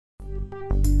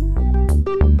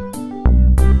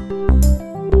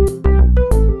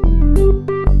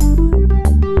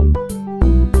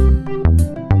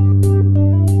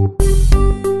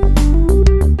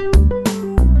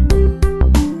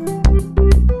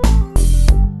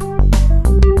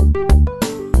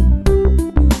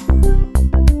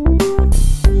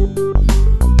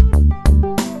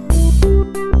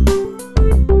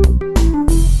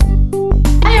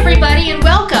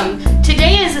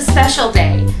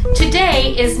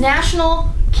Today is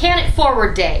National Can It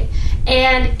Forward Day,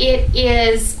 and it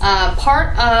is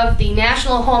part of the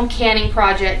National Home Canning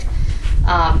Project.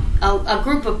 A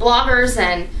group of bloggers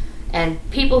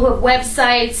and people who have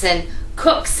websites and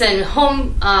cooks and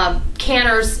home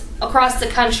canners across the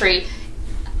country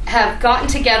have gotten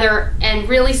together and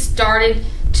really started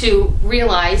to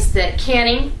realize that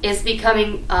canning is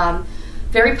becoming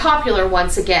very popular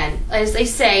once again. As they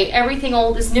say, everything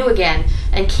old is new again,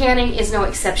 and canning is no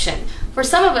exception. For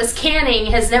some of us,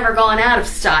 canning has never gone out of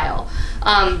style.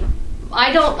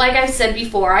 I don't, like I said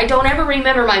before, I don't ever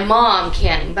remember my mom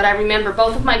canning, but I remember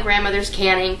both of my grandmothers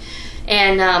canning,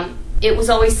 and it was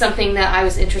always something that I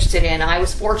was interested in. I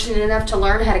was fortunate enough to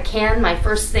learn how to can my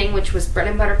first thing, which was bread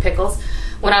and butter pickles,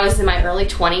 when I was in my early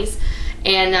 20s,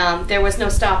 and there was no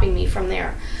stopping me from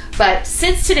there. But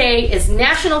since today is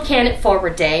National Can It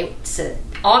Forward Day, it's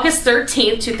August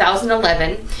 13th,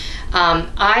 2011,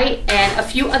 I and a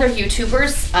few other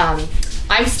YouTubers,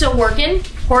 I'm Still Workin,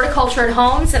 Horticulture and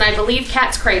Homes, and I believe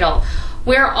Katzcradul,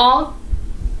 we're all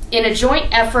in a joint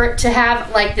effort to have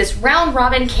like this round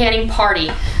robin canning party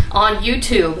on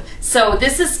YouTube. So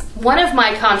this is one of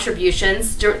my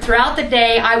contributions. Throughout the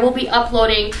day I will be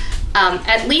uploading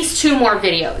at least 2 more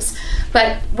videos.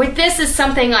 But with this is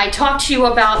something I talked to you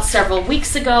about several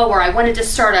weeks ago, where I wanted to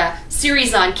start a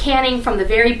series on canning from the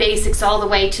very basics all the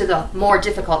way to the more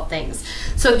difficult things.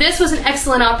 So this was an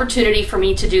excellent opportunity for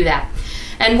me to do that.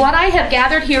 And what I have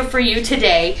gathered here for you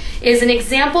today is an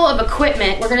example of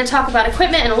equipment. We're going to talk about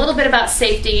equipment and a little bit about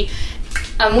safety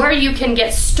and where you can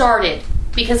get started,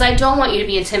 because I don't want you to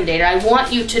be intimidated. I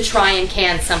want you to try and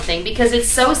can something, because it's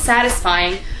so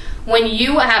satisfying when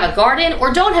you have a garden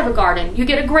or don't have a garden. You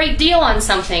get a great deal on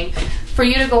something for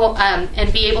you to go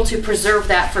and be able to preserve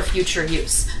that for future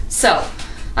use. So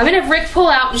I'm going to have Rick pull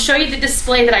out and show you the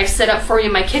display that I've set up for you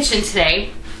in my kitchen today.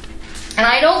 And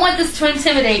I don't want this to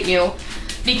intimidate you,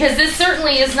 because this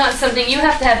certainly is not something you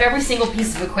have to have every single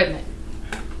piece of equipment.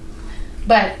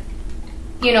 But,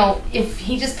 you know, if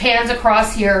he just pans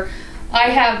across here, I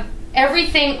have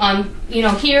everything on, you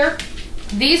know, here.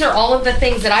 These are all of the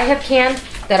things that I have canned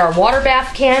that are water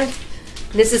bath canned.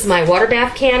 This is my water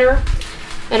bath canner.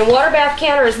 And a water bath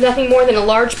canner is nothing more than a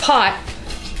large pot.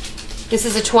 This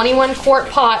is a 21 quart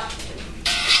pot.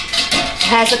 It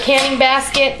has a canning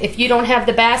basket. If you don't have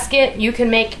the basket, you can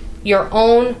make your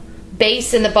own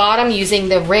base in the bottom using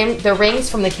the rings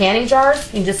from the canning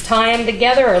jars. You just tie them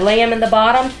together or lay them in the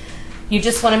bottom. You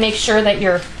just want to make sure that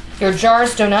your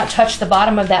jars do not touch the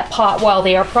bottom of that pot while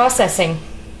they are processing.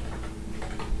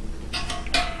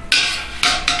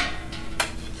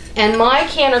 And my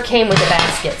canner came with a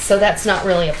basket, so that's not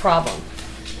really a problem.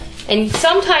 And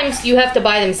sometimes you have to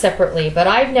buy them separately, but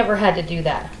I've never had to do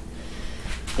that.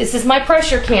 This is my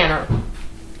pressure canner.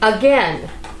 Again,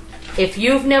 if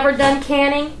you've never done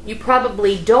canning, you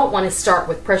probably don't want to start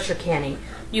with pressure canning.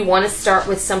 You want to start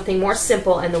with something more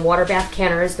simple, and the water bath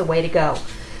canner is the way to go.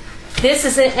 This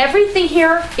is everything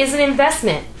here is an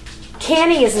investment.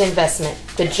 Canning is an investment.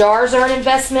 The jars are an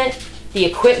investment. The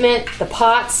equipment, the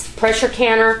pots, pressure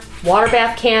canner, water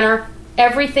bath canner,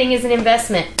 everything is an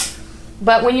investment.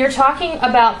 But when you're talking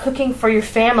about cooking for your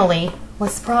family,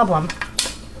 what's the problem?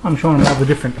 I'm showing them all the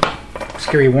different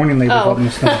scary warning labels on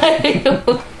this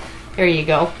stuff. There you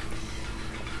go.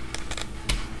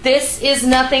 This is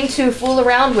nothing to fool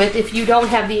around with if you don't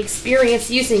have the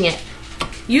experience using it.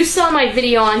 You saw my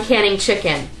video on canning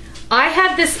chicken. I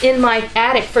had this in my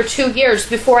attic for 2 years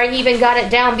before I even got it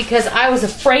down, because I was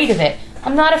afraid of it.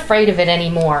 I'm not afraid of it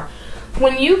anymore.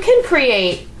 When you can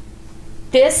create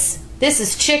this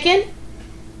is chicken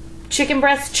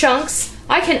breast chunks.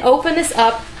 I can open this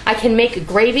up, I can make a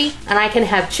gravy, and I can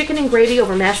have chicken and gravy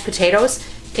over mashed potatoes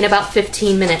in about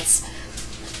 15 minutes.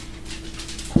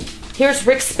 Here's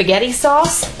Rick's spaghetti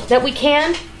sauce that we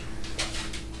canned.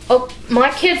 Oh,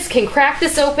 my kids can crack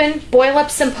this open, boil up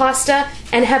some pasta,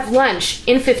 and have lunch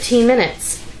in 15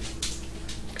 minutes.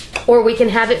 Or we can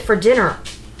have it for dinner.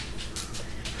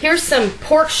 Here's some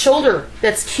pork shoulder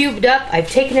that's cubed up. I've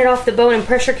taken it off the bone and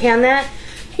pressure canned that.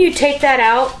 You take that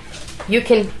out. You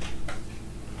can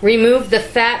remove the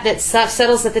fat that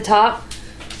settles at the top.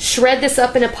 Shred this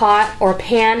up in a pot or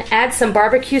pan, add some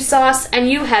barbecue sauce, and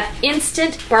you have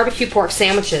instant barbecue pork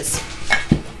sandwiches.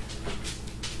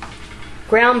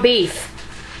 Ground beef.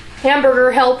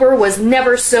 Hamburger helper was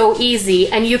never so easy,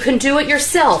 and you can do it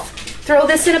yourself. Throw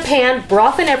this in a pan,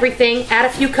 broth and everything, add a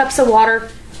few cups of water,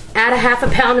 add a half a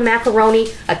pound of macaroni,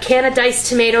 a can of diced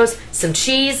tomatoes, some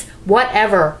cheese,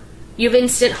 whatever. You've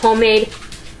instant homemade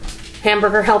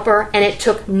hamburger helper, and it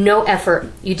took no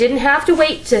effort. You didn't have to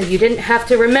you didn't have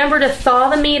to remember to thaw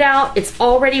the meat out. It's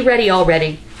already ready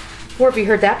already. Where have you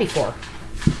heard that before?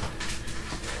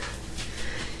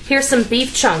 Here's some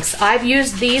beef chunks. I've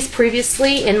used these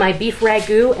previously in my beef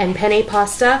ragu and penne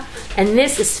pasta, and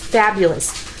this is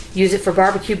fabulous. Use it for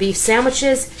barbecue beef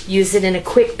sandwiches, use it in a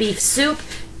quick beef soup,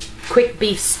 quick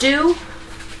beef stew.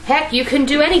 Heck, you can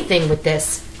do anything with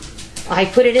this. I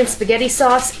put it in spaghetti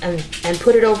sauce and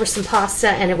put it over some pasta,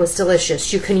 and it was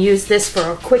delicious. You can use this for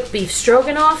a quick beef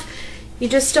stroganoff. You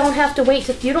just don't have to wait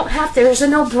there's a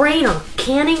no-brainer.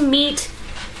 Canning meat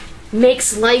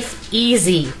makes life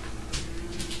easy.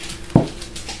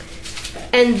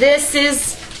 And this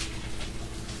is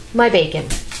my bacon.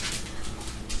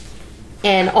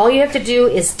 And all you have to do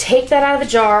is take that out of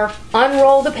the jar,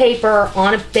 unroll the paper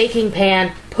on a baking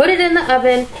pan, put it in the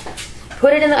oven,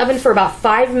 for about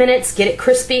 5 minutes, get it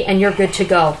crispy, and you're good to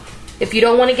go. If you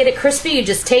don't want to get it crispy, you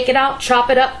just take it out, chop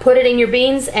it up, put it in your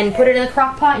beans, and put it in the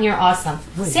crock pot, and you're awesome.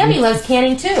 Sammy loves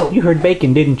canning too. You heard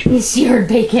bacon, didn't you? Yes, you heard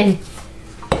bacon.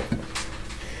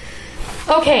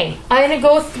 Okay, I'm going to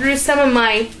go through some of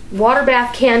my water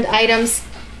bath canned items.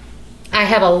 I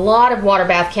have a lot of water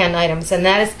bath canned items, and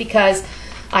that is because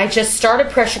I just started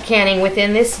pressure canning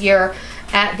within this year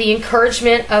at the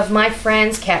encouragement of my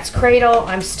friends Katzcradul,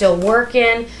 I'm Still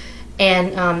Workin,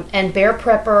 and Bear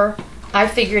Prepper. I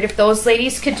figured if those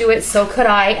ladies could do it, so could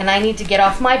I, and I need to get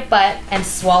off my butt and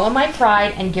swallow my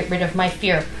pride and get rid of my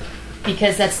fear,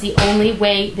 because that's the only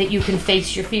way that you can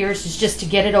face your fears, is just to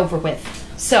get it over with.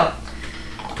 So,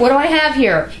 what do I have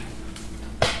here?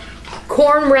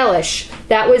 Corn relish.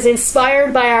 That was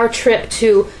inspired by our trip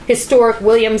to historic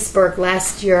Williamsburg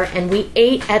last year, and we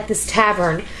ate at this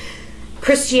tavern,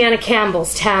 Christiana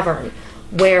Campbell's Tavern,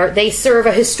 where they serve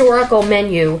a historical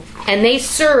menu, and they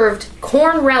served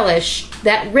corn relish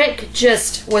that Rick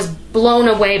just was blown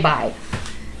away by.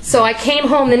 So I came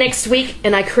home the next week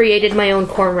and I created my own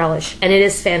corn relish, and it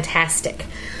is fantastic.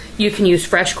 You can use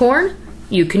fresh corn,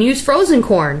 you can use frozen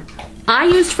corn. I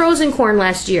used frozen corn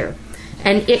last year,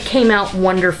 and it came out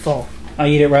wonderful. I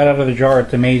eat it right out of the jar.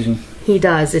 It's amazing. He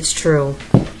does, it's true.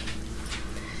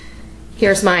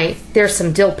 There's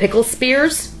some dill pickle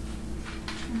spears.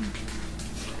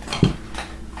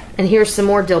 And here's some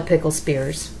more dill pickle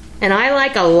spears. And I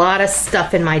like a lot of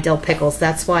stuff in my dill pickles.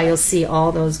 That's why you'll see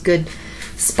all those good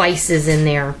spices in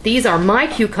there. These are my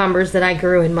cucumbers that I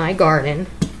grew in my garden.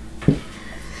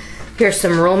 Here's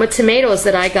some Roma tomatoes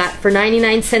that I got for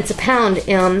 99 cents a pound.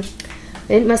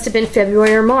 It must have been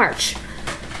February or March.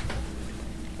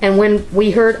 And when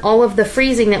we heard all of the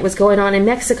freezing that was going on in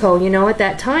Mexico, at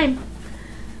that time,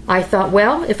 I thought,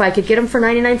 well, if I could get them for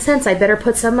 99 cents, I better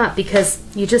put some up, because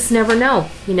you just never know.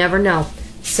 You never know.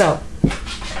 So,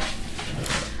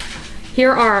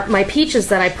 here are my peaches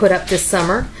that I put up this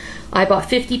summer. I bought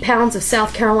 50 pounds of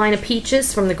South Carolina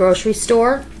peaches from the grocery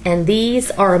store, and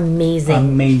these are amazing.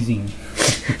 Amazing.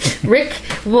 Rick,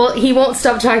 well, he won't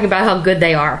stop talking about how good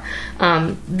they are.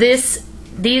 This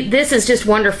is just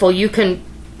wonderful. You can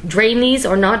drain these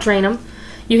or not drain them.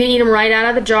 You can eat them right out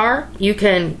of the jar. You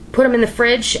can put them in the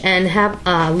fridge and have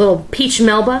a little peach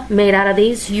melba made out of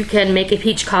these. You can make a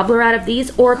peach cobbler out of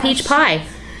these, or a peach pie.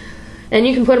 And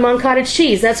you can put them on cottage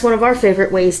cheese. That's one of our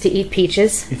favorite ways to eat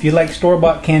peaches. If you like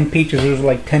store-bought canned peaches, those are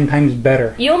like 10 times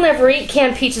better. You'll never eat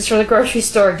canned peaches from the grocery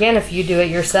store again if you do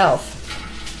it yourself.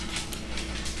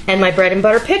 And my bread and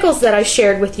butter pickles that I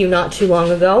shared with you not too long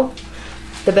ago.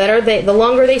 The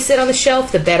longer they sit on the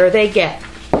shelf, the better they get.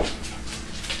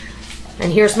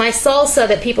 And here's my salsa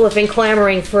that people have been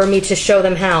clamoring for me to show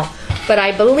them how. But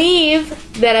I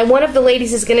believe that one of the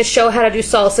ladies is going to show how to do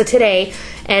salsa today.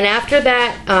 And after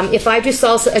that, if I do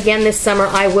salsa again this summer,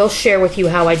 I will share with you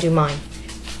how I do mine.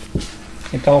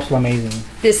 It's also amazing.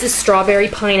 This is strawberry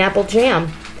pineapple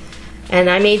jam. And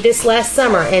I made this last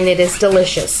summer, and it is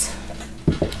delicious.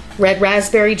 Red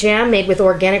raspberry jam made with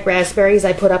organic raspberries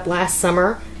I put up last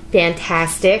summer.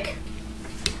 Fantastic.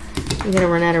 I'm going to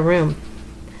run out of room.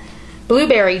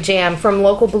 Blueberry jam from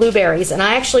local blueberries, and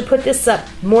I actually put this up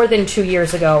more than 2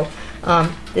 years ago.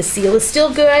 The seal is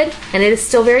still good, and it is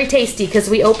still very tasty, because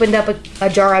we opened up a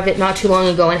jar of it not too long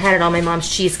ago and had it on my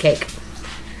mom's cheesecake.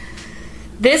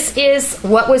 This is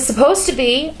what was supposed to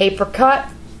be apricot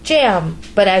jam,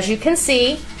 but as you can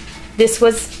see, this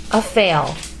was a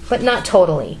fail, but not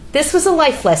totally. This was a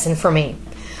life lesson for me.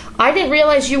 I didn't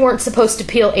realize you weren't supposed to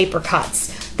peel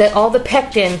apricots, that all the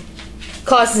pectin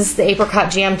causes the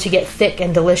apricot jam to get thick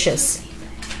and delicious.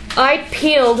 I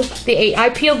peeled the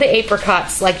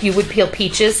apricots like you would peel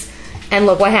peaches, and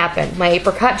look what happened. My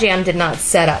apricot jam did not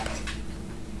set up.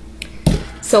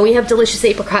 So we have delicious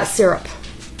apricot syrup.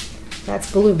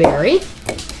 That's blueberry.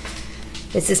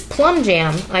 This is plum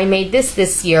jam. I made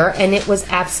this year, and it was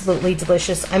absolutely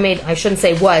delicious. I shouldn't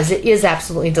say was, it is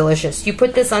absolutely delicious. You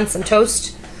put this on some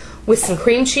toast with some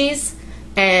cream cheese,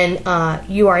 and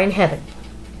you are in heaven.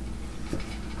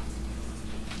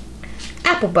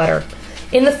 Apple butter.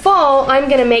 In the fall, I'm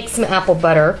going to make some apple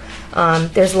butter.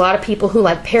 There's a lot of people who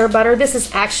like pear butter. This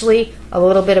is actually a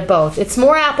little bit of both. It's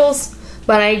more apples,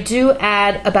 but I do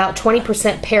add about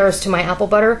 20% pears to my apple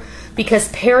butter because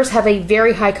pears have a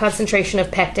very high concentration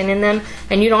of pectin in them,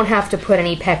 and you don't have to put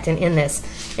any pectin in this,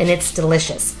 and it's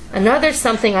delicious. Another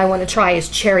something I want to try is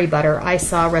cherry butter. I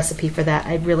saw a recipe for that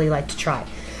I'd really like to try.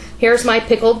 Here's my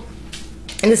pickled,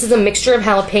 and this is a mixture of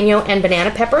jalapeno and banana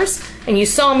peppers, and you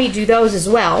saw me do those as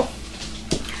well.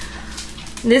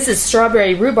 This is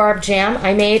strawberry rhubarb jam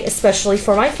I made especially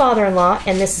for my father-in-law,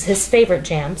 and this is his favorite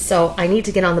jam, so I need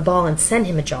to get on the ball and send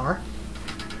him a jar.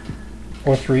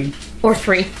 Or three. Or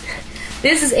three.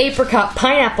 This is apricot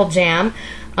pineapple jam.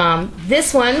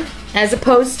 This one, as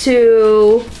opposed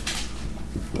to,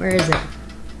 where is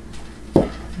it?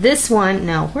 This one,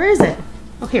 no, where is it?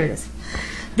 Oh, here it is.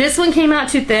 This one came out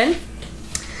too thin.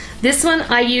 This one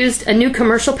I used a new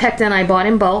commercial pectin I bought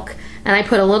in bulk, and I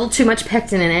put a little too much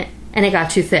pectin in it, and it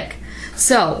got too thick.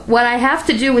 So what I have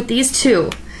to do with these two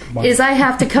is I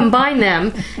have to combine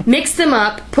them, mix them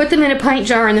up, put them in a pint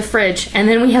jar in the fridge, and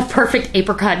then we have perfect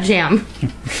apricot jam.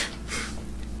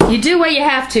 You do what you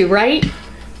have to, right?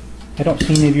 I don't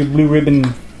see any of your blue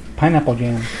ribbon pineapple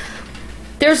jam.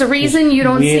 There's a reason you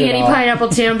don't see any pineapple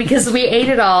jam, because we ate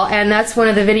it all, and that's one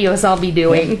of the videos I'll be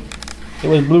doing. It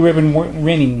was blue ribbon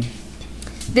rinning.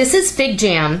 This is fig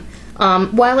jam.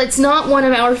 While it's not one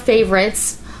of our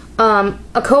favorites,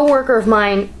 a co-worker of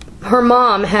mine, her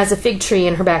mom has a fig tree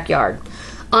in her backyard.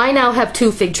 I now have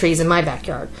 2 fig trees in my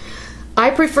backyard. I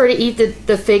prefer to eat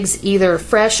the figs either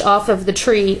fresh off of the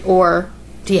tree or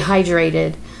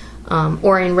dehydrated,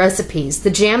 or in recipes. The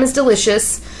jam is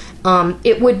delicious.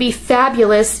 It would be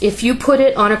fabulous if you put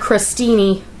it on a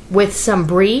crostini with some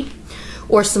brie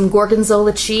or some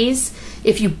gorgonzola cheese.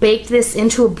 If you baked this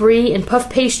into a brie and puff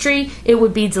pastry, it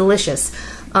would be delicious.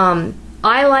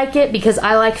 I like it because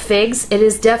I like figs. It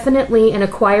is definitely an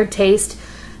acquired taste,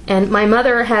 and my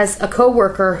mother has a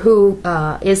co-worker who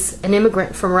is an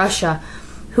immigrant from Russia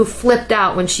who flipped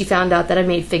out when she found out that I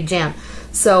made fig jam.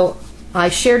 So I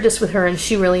shared this with her, and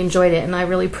she really enjoyed it, and I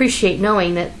really appreciate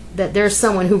knowing that there's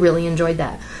someone who really enjoyed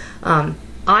that.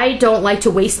 I don't like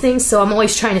to waste things, so I'm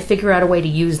always trying to figure out a way to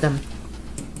use them.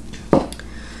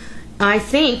 I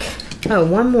think, oh,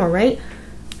 one more, right?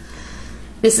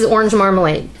 This is orange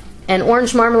marmalade. And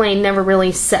orange marmalade never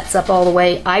really sets up all the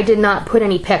way. I did not put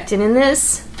any pectin in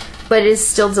this, but it is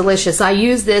still delicious. I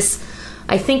use this,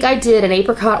 I think I did an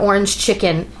apricot orange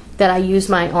chicken that I use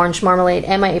my orange marmalade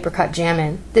and my apricot jam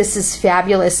in. This is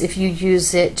fabulous if you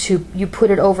use it to, you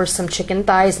put it over some chicken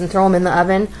thighs and throw them in the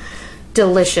oven.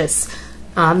 Delicious.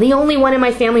 The only one in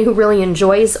my family who really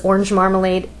enjoys orange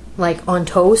marmalade, like on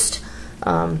toast,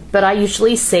 but I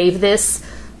usually save this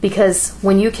because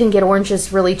when you can get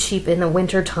oranges really cheap in the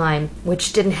winter time,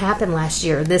 which didn't happen last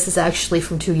year, this is actually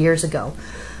from 2 years ago,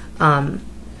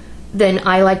 then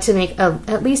I like to make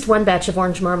at least one batch of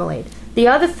orange marmalade. The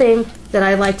other thing that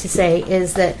I like to say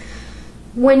is that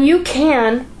when you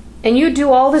can, and you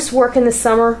do all this work in the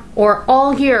summer or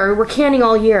all year, we're canning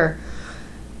all year,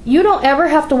 you don't ever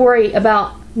have to worry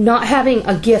about not having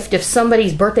a gift if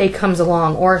somebody's birthday comes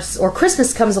along or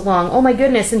Christmas comes along. Oh my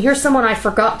goodness, and here's someone I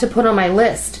forgot to put on my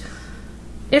list.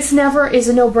 It's never is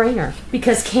a no-brainer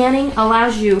because canning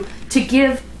allows you to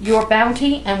give your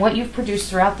bounty and what you've produced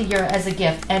throughout the year as a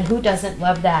gift, and who doesn't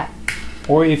love that?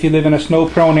 Or if you live in a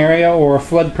snow-prone area or a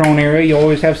flood-prone area, you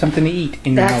always have something to eat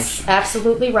in your house. That's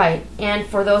absolutely right. And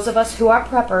for those of us who are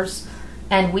preppers,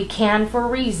 and we can for a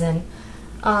reason,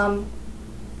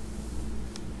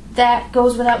 that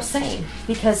goes without saying,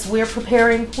 because we're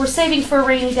saving for a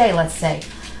rainy day, let's say,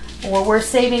 or we're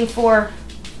saving for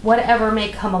whatever may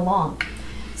come along.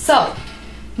 So,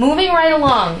 moving right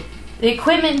along, the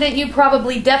equipment that you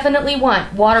probably definitely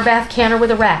want: water bath canner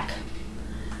with a rack.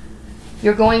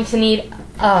 You're going to need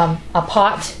a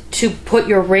pot to put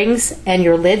your rings and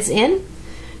your lids in.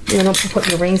 You're going to put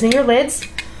your rings and your lids.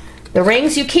 The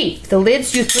rings you keep, the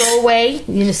lids you throw away.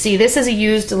 You see, this is a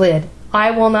used lid.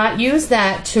 I will not use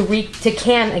that to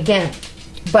can again.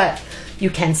 But you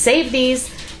can save these,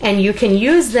 and you can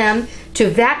use them to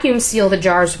vacuum seal the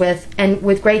jars with, and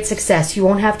with great success. You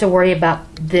won't have to worry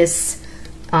about this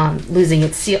losing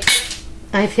its seal.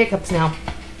 I have hiccups now.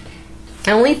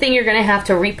 The only thing you're going to have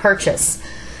to repurchase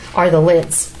are the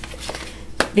lids.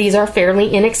 These are fairly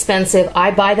inexpensive.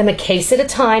 I buy them a case at a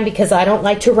time because I don't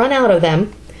like to run out of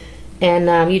them.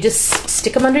 And you just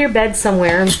stick them under your bed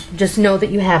somewhere and just know that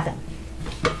you have them.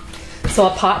 So a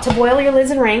pot to boil your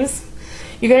lids and rings.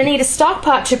 You're going to need a stock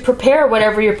pot to prepare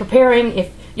whatever you're preparing.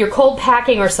 If you're cold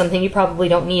packing or something, you probably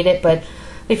don't need it. But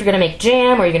if you're going to make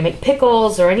jam or you're going to make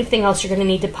pickles or anything else, you're going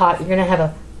to need to pot. You're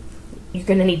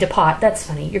going to need to pot. That's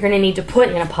funny. You're going to need to put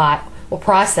in a pot or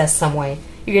process some way.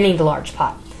 You're going to need a large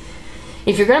pot.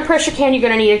 If you're going to pressure can, you're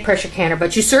going to need a pressure canner,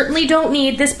 but you certainly don't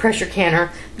need this pressure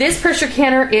canner. This pressure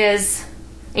canner is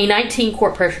a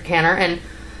 19-quart pressure canner, and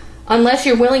unless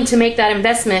you're willing to make that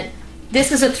investment,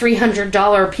 this is a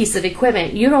 $300 piece of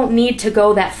equipment. You don't need to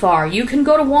go that far. You can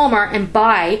go to Walmart and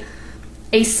buy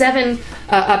a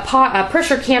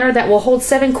pressure canner that will hold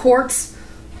 7 quarts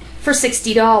for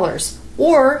 $60.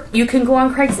 Or you can go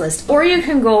on Craigslist, or you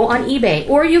can go on eBay,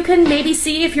 or you can maybe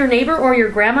see if your neighbor or your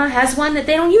grandma has one that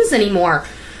they don't use anymore.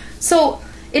 So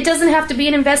it doesn't have to be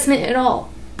an investment at all,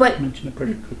 but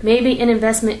maybe an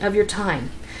investment of your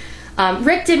time.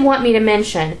 Rick did want me to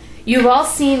mention, you've all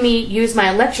seen me use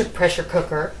my electric pressure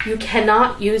cooker. You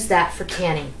cannot use that for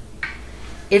canning.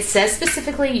 It says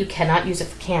specifically you cannot use it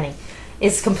for canning.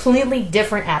 It's a completely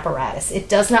different apparatus. It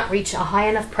does not reach a high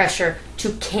enough pressure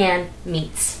to can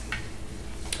meats.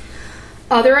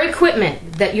 Other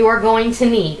equipment that you are going to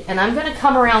need, and I'm going to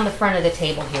come around the front of the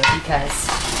table here because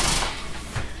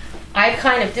I've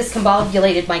kind of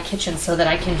discombobulated my kitchen so that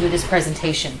I can do this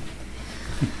presentation.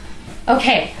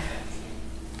 Okay,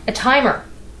 a timer.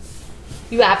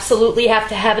 You absolutely have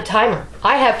to have a timer.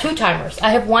 I have 2 timers. I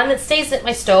have one that stays at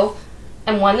my stove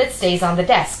and one that stays on the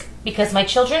desk because my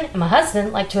children and my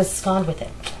husband like to abscond with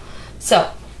it. So,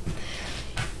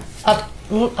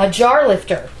 a jar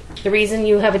lifter. The reason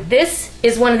you have it, this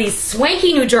is one of these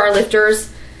swanky new jar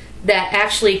lifters that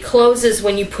actually closes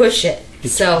when you push it.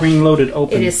 It's spring-loaded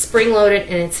open. It is spring-loaded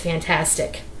and it's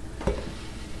fantastic.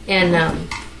 And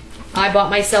I bought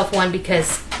myself one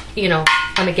because, you know,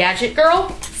 I'm a gadget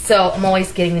girl, so I'm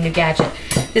always getting the new gadget.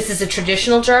 This is a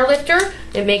traditional jar lifter.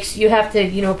 It makes you have to,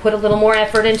 you know, put a little more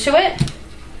effort into it,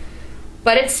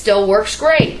 but it still works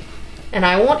great. And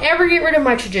I won't ever get rid of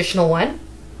my traditional one.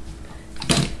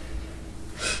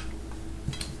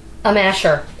 A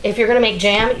masher. If you're going to make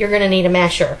jam, you're going to need a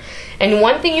masher. And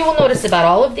one thing you will notice about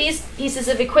all of these pieces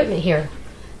of equipment here,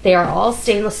 they are all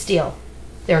stainless steel.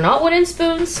 They're not wooden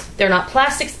spoons, they're not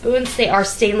plastic spoons, they are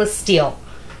stainless steel.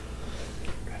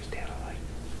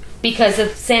 Because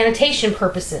of sanitation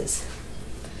purposes.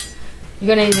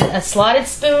 You're going to need a slotted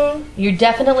spoon. You're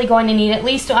definitely going to need at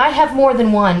least, I have more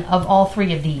than one of all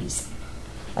 3 of these.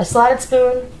 A slotted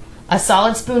spoon, a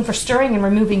solid spoon for stirring and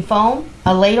removing foam,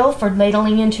 a ladle for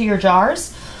ladling into your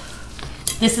jars.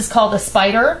 This is called a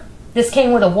spider. This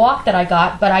came with a wok that I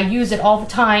got, but I use it all the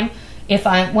time.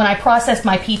 When I process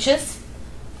my peaches,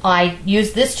 I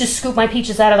use this to scoop my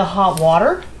peaches out of the hot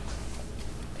water.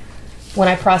 When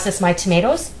I process my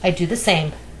tomatoes, I do the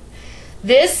same.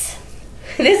 This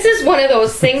is one of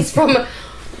those things from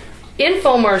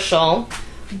infomercial,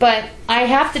 but I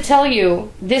have to tell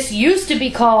you, this used to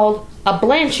be called a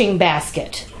blanching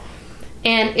basket,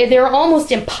 and they're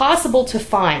almost impossible to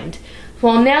find.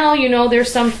 Well, now, you know,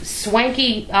 there's some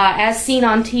swanky, as seen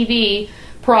on TV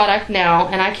product now,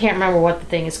 and I can't remember what the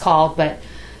thing is called, but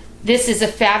this is a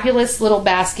fabulous little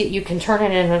basket. You can turn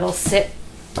it and it'll sit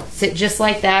just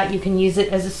like that. You can use it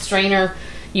as a strainer.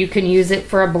 You can use it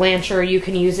for a blancher. You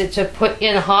can use it to put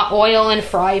in hot oil and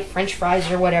fry French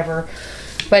fries or whatever.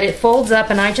 But it folds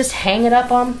up, and I just hang it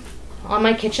up on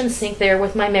my kitchen sink there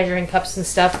with my measuring cups and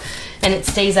stuff, and it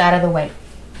stays out of the way.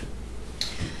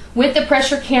 With the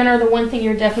pressure canner, the one thing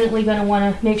you're definitely going to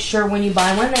want to make sure when you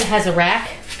buy one that it has a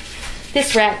rack.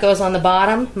 This rack goes on the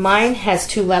bottom. Mine has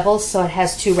 2 levels, so it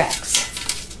has 2 racks.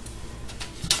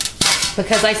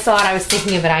 Because I saw it, I was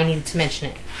thinking of it, I needed to mention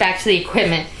it. Back to the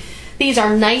equipment. These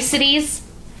are niceties,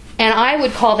 and I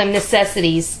would call them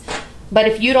necessities, but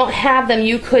if you don't have them,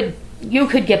 you could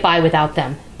get by without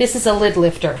them. This is a lid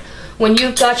lifter. When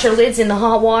you've got your lids in the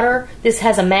hot water, this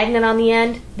has a magnet on the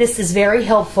end. This is very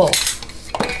helpful.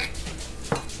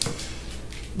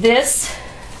 This,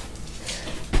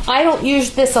 I don't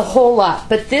use this a whole lot,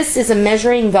 but this is a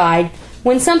measuring guide.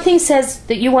 When something says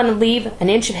that you want to leave an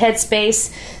inch of head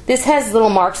space, this has little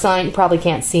marks on it. You probably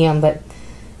can't see them, but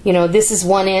you know, this is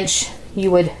 1 inch. You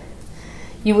would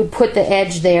you would put the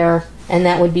edge there, and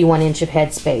that would be 1 inch of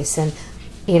headspace, and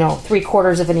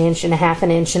 3/4 of an inch and a half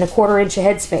an inch and 1/4 inch of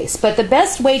headspace. But the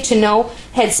best way to know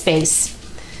headspace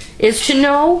is to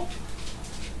know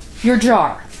your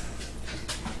jar.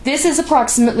 This is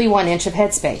approximately 1 inch of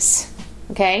headspace,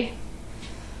 okay?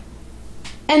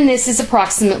 And this is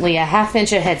approximately a 1/2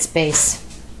 inch of headspace,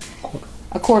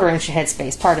 a 1/4 inch of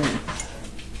headspace, pardon me.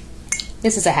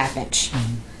 This is a 1/2 inch.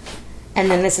 And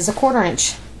then this is a 1/4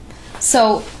 inch.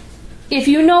 So if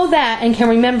you know that and can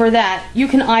remember that, you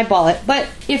can eyeball it. But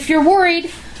if you're worried,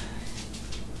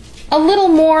 a little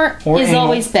more is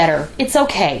always better. It's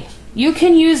okay. You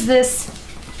can use this,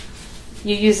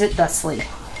 you use it thusly.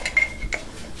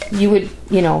 You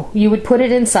would put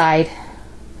it inside,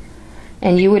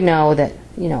 and you would know that,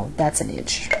 that's an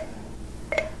inch.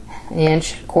 An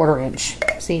inch, 1/4 inch.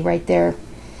 See right there?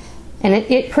 And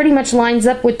it pretty much lines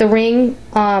up with the ring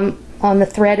on the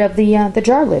thread of the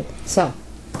jar lid. So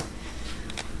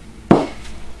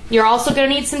you're also going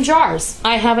to need some jars.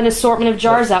 I have an assortment of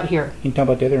jars out here. You can talk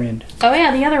about the other end. Oh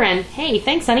yeah, the other end. Hey,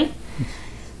 thanks, honey.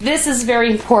 This is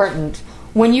very important.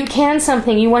 When you can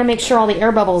something, you want to make sure all the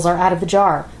air bubbles are out of the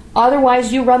jar.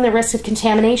 Otherwise, you run the risk of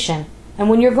contamination. And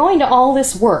when you're going to all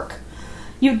this work,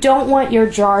 you don't want your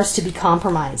jars to be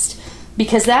compromised,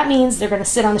 because that means they're going to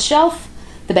sit on the shelf,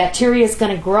 the bacteria is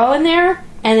going to grow in there,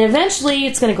 and eventually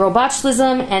it's going to grow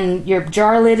botulism, and your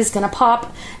jar lid is going to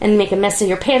pop and make a mess in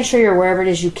your pantry or wherever it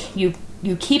is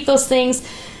you keep those things,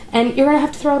 and you're going to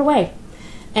have to throw it away.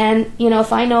 And,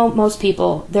 if I know most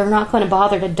people, they're not going to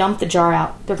bother to dump the jar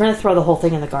out. They're going to throw the whole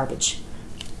thing in the garbage.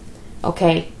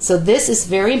 Okay, so this is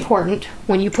very important.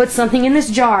 When you put something in this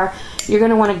jar, you're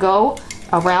going to want to go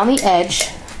around the edge,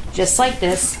 just like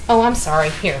this. Oh, I'm sorry,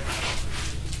 here.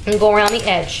 And go around the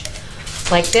edge,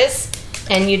 like this,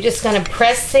 and you're just going to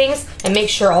press things and make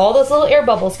sure all those little air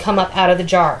bubbles come up out of the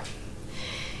jar.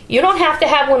 You don't have to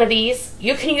have one of these.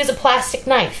 You can use a plastic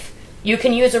knife. You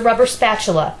can use a rubber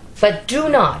spatula, but do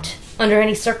not, under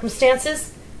any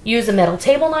circumstances, use a metal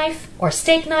table knife or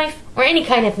steak knife or any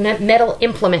kind of metal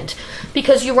implement,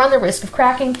 because you run the risk of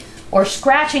cracking or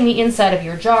scratching the inside of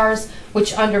your jars,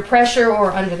 which under pressure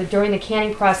or during the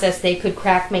canning process, they could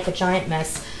crack, make a giant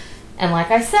mess. And like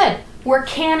I said, we're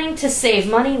canning to save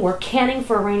money, we're canning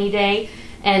for a rainy day,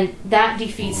 and that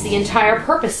defeats the entire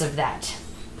purpose of that.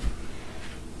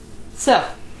 So,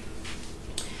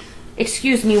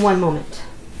 excuse me one moment.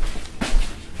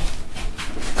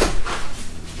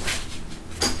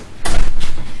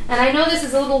 And I know this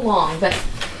is a little long, but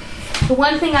the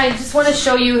one thing I just want to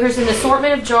show you, here's an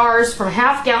assortment of jars from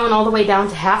 1/2 gallon all the way down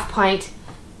to 1/2 pint.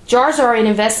 Jars are an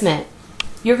investment.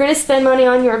 You're going to spend money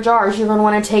on your jars. You're going to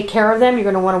want to take care of them. You're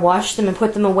going to want to wash them and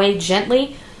put them away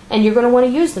gently, and you're going to want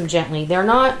to use them gently.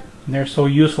 They're so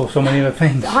useful, so many other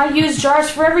things. I use jars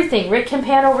for everything. Rick can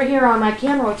pan over here on my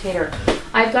can rotator.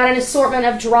 I've got an assortment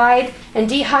of dried and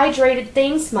dehydrated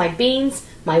things, my beans,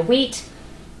 my wheat,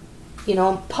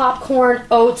 popcorn,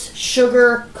 oats,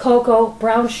 sugar, cocoa,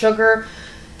 brown sugar.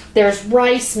 There's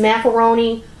rice,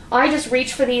 macaroni. I just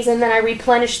reach for these and then I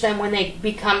replenish them when they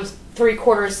become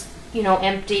 3/4,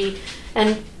 empty,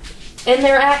 and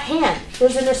they're at hand.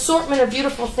 There's an assortment of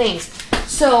beautiful things.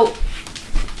 So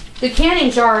the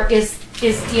canning jar is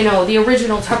the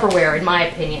original Tupperware, in my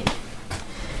opinion.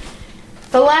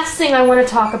 The last thing I want to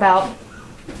talk about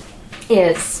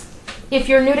is, if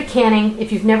you're new to canning,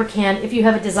 if you've never canned, if you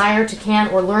have a desire to can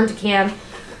or learn to can,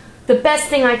 the best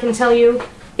thing I can tell you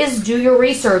is do your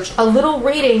research. A little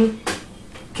reading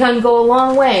can go a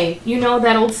long way. You know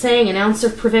that old saying, an ounce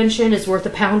of prevention is worth a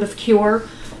pound of cure?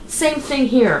 Same thing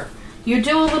here. You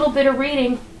do a little bit of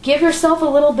reading, give yourself a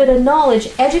little bit of knowledge,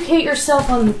 educate yourself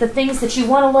on the things that you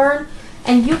want to learn,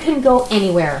 and you can go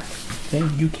anywhere.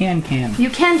 Then you can can. You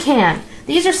can can.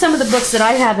 These are some of the books that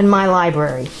I have in my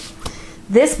library.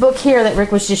 This book here that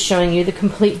Rick was just showing you, The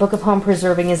Complete Book of Home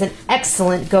Preserving, is an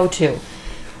excellent go-to.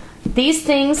 These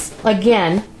things,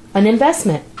 again, an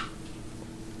investment.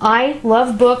 I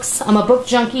love books. I'm a book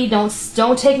junkie. Don't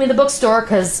take me to the bookstore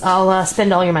because I'll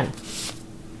spend all your money.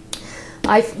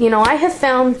 I have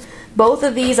found both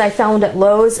of these. I found at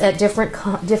Lowe's at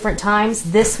different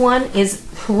times. This one is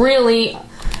really,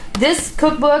 this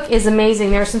cookbook is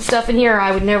amazing. There's some stuff in here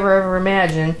I would never ever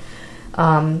imagine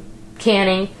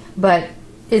canning, but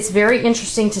it's very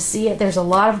interesting to see it. There's a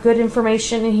lot of good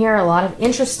information in here, a lot of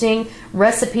interesting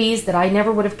recipes that I never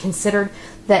would have considered,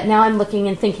 that now I'm looking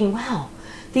and thinking, wow,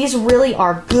 these really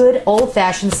are good,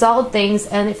 old-fashioned, solid things,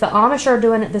 and if the Amish are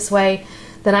doing it this way,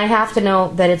 then I have to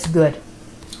know that it's good.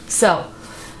 So,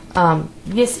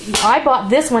 I bought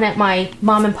this one at my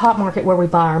mom and pop market where we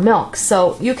buy our milk,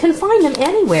 so you can find them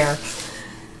anywhere.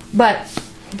 But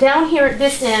down here at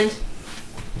this end,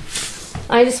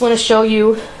 I just want to show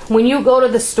you, when you go to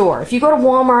the store, if you go to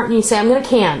Walmart and you say, I'm going to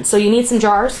can, so you need some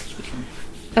jars?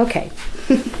 Okay.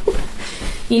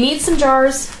 You need some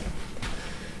jars,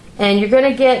 and you're going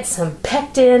to get some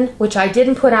pectin, which I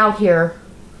didn't put out here,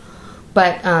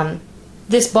 but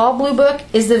this Ball Blue book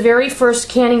is the very first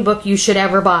canning book you should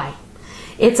ever buy.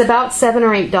 It's about $7 or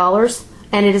 $8,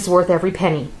 and it is worth every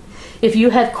penny. If you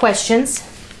have questions,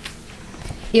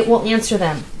 it will answer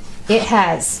them. It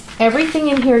has everything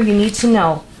in here you need to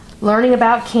know. Learning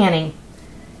about canning.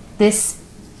 This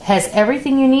has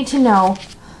everything you need to know,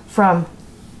 from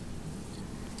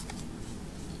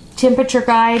temperature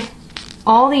guide,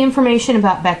 all the information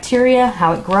about bacteria,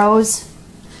 how it grows,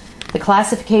 the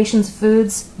classifications of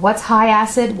foods, what's high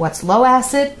acid, what's low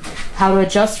acid, how to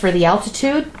adjust for the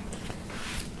altitude,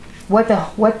 what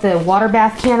the water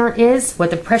bath canner is,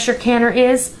 what the pressure canner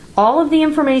is. All of the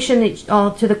information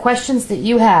that, to the questions that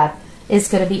you have is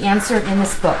going to be answered in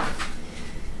this book.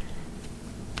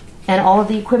 And all of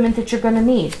the equipment that you're going to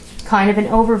need. Kind of an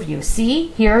overview. See,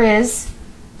 here is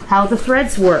how the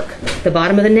threads work. The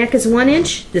bottom of the neck is 1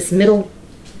 inch. This middle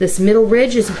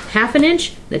ridge is 1/2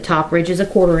 inch. The top ridge is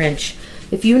 1/4 inch.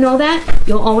 If you know that,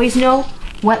 you'll always know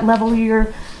what level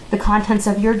the contents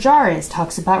of your jar is.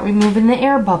 Talks about removing the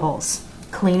air bubbles,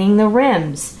 cleaning the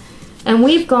rims. And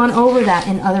we've gone over that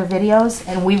in other videos,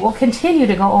 and we will continue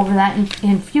to go over that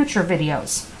in future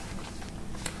videos.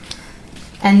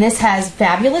 And this has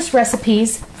fabulous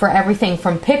recipes for everything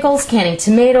from pickles, canning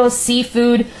tomatoes,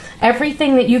 seafood,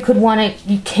 everything that you could want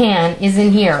to can is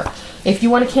in here. If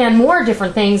you want to can more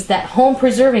different things, that Home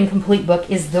Preserving Complete book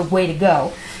is the way to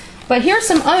go. But here's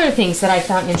some other things that I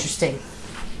found interesting.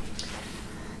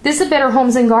 This is a Better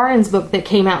Homes and Gardens book that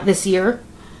came out this year,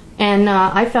 and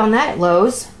I found that at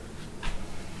Lowe's.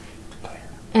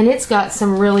 And it's got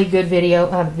some really good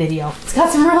It's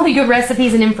got some really good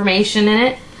recipes and information in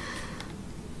it.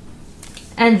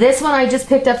 And this one I just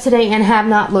picked up today and have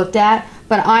not looked at,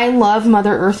 but I love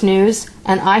Mother Earth News,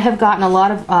 and I have gotten a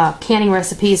lot of canning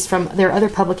recipes from their other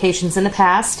publications in the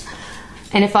past.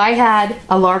 And if I had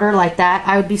a larder like that,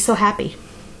 I would be so happy.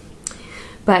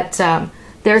 But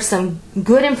there's some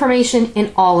good information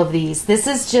in all of these. This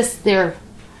is just their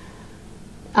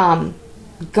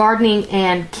gardening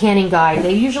and canning guide.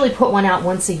 They usually put one out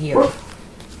once a year.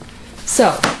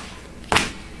 So,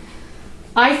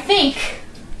 I think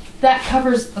that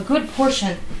covers a good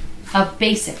portion of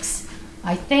basics.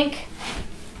 I think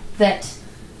that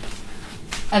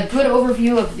a good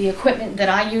overview of the equipment that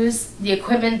I use, the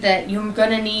equipment that you're going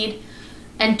to need,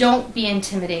 and don't be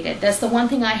intimidated. That's the one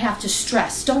thing I have to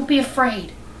stress. Don't be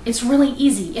afraid. It's really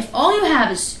easy. If all you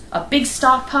have is a big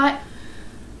stock pot,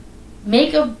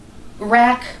 make a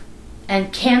rack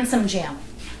and can some jam.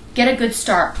 Get a good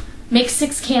start. Make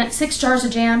 6 jars of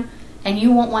jam, and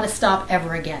you won't want to stop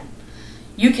ever again.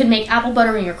 You can make apple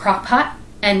butter in your crock pot,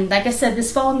 and like I said,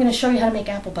 this fall I'm going to show you how to make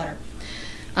apple butter.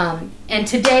 And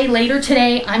later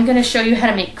today, I'm going to show you how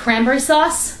to make cranberry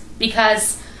sauce,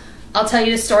 because I'll tell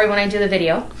you the story when I do the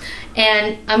video.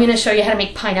 And I'm going to show you how to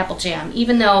make pineapple jam,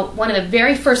 even though one of the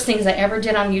very first things I ever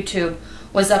did on YouTube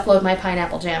was upload my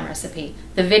pineapple jam recipe.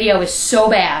 The video is so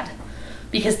bad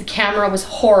because the camera was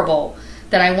horrible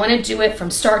that I want to do it from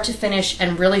start to finish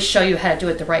and really show you how to do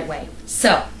it the right way.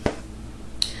 So,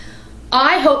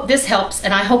 I hope this helps,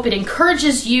 and I hope it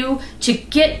encourages you to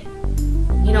get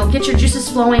your juices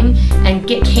flowing and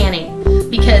get canning,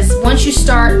 because once you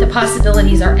start, the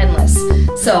possibilities are endless.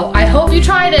 So I hope you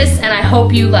try this, and I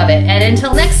hope you love it. And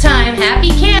until next time, happy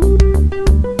canning!